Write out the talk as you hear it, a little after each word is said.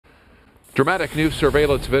Dramatic new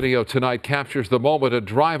surveillance video tonight captures the moment a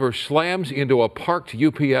driver slams into a parked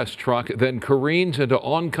UPS truck, then careens into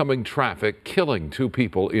oncoming traffic, killing two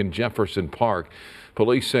people in Jefferson Park.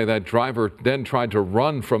 Police say that driver then tried to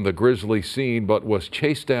run from the grisly scene, but was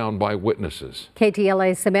chased down by witnesses.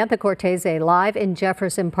 KTLA's Samantha Cortese live in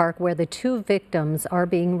Jefferson Park, where the two victims are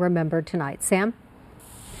being remembered tonight. Sam?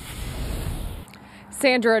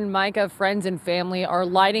 Sandra and Micah, friends and family, are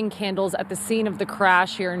lighting candles at the scene of the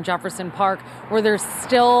crash here in Jefferson Park, where there's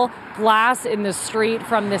still glass in the street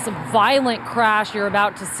from this violent crash you're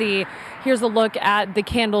about to see. Here's a look at the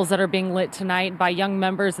candles that are being lit tonight by young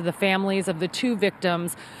members of the families of the two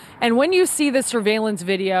victims. And when you see the surveillance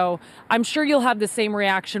video, I'm sure you'll have the same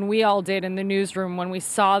reaction we all did in the newsroom when we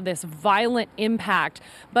saw this violent impact.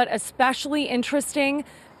 But especially interesting,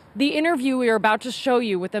 the interview we are about to show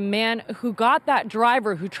you with a man who got that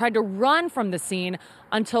driver who tried to run from the scene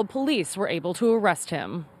until police were able to arrest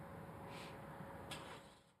him.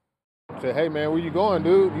 I said, hey man, where you going,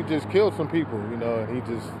 dude? You just killed some people, and he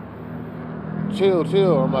just,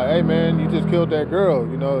 chill. I'm like, hey man, you just killed that girl,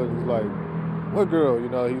 He's like, what girl?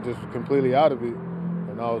 He just completely out of it.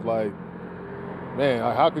 And I was like, man,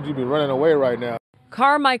 how could you be running away right now?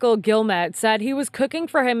 Carmichael Gilmet said he was cooking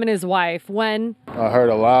for him and his wife when I heard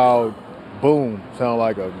a loud boom, sound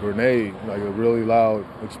like a grenade, like a really loud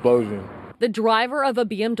explosion. The driver of a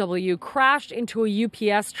BMW crashed into a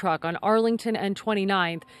UPS truck on Arlington and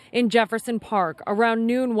 29th in Jefferson Park around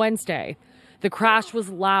noon Wednesday. The crash was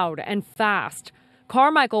loud and fast.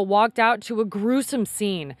 Carmichael walked out to a gruesome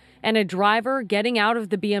scene and a driver getting out of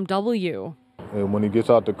the BMW. And when he gets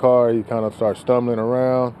out the car, he kind of starts stumbling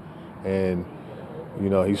around, and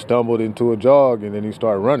he stumbled into a jog, and then he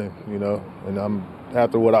started running, and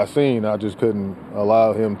after what I seen, I just couldn't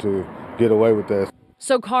allow him to get away with that.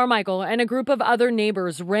 So Carmichael and a group of other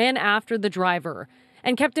neighbors ran after the driver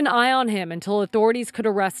and kept an eye on him until authorities could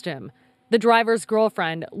arrest him. The driver's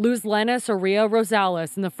girlfriend, Luzlena Soria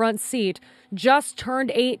Rosales, in the front seat, just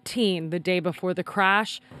turned 18 the day before the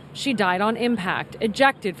crash. She died on impact,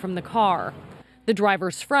 ejected from the car. The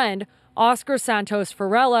driver's friend, Oscar Santos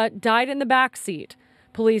Farella, died in the back seat.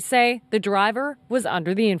 Police say the driver was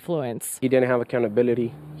under the influence. He didn't have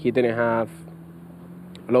accountability. He didn't have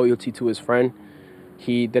loyalty to his friend.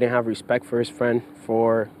 He didn't have respect for his friend,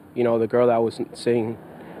 for, the girl that was sitting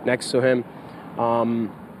next to him.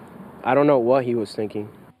 I don't know what he was thinking.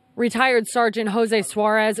 Retired Sergeant Jose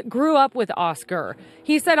Suarez grew up with Oscar.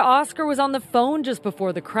 He said Oscar was on the phone just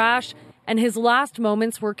before the crash, and his last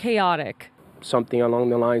moments were chaotic. Something along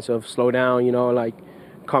the lines of slow down, like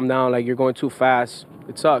calm down, like you're going too fast.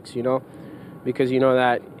 It sucks, because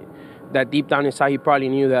that deep down inside he probably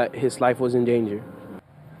knew that his life was in danger.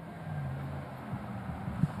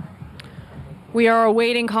 We are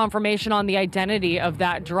awaiting confirmation on the identity of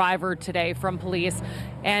that driver today from police.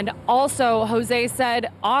 And also, Jose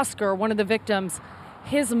said Oscar, one of the victims,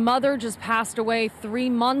 his mother just passed away 3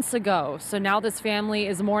 months ago. So now this family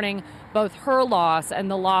is mourning both her loss and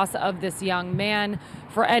the loss of this young man.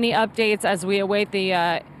 For any updates as we await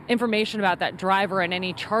the information about that driver and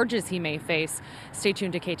any charges he may face, stay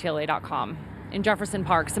tuned to KTLA.com. In Jefferson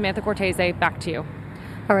Park, Samantha Cortese, back to you.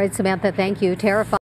 All right, Samantha, thank you. Terrifying.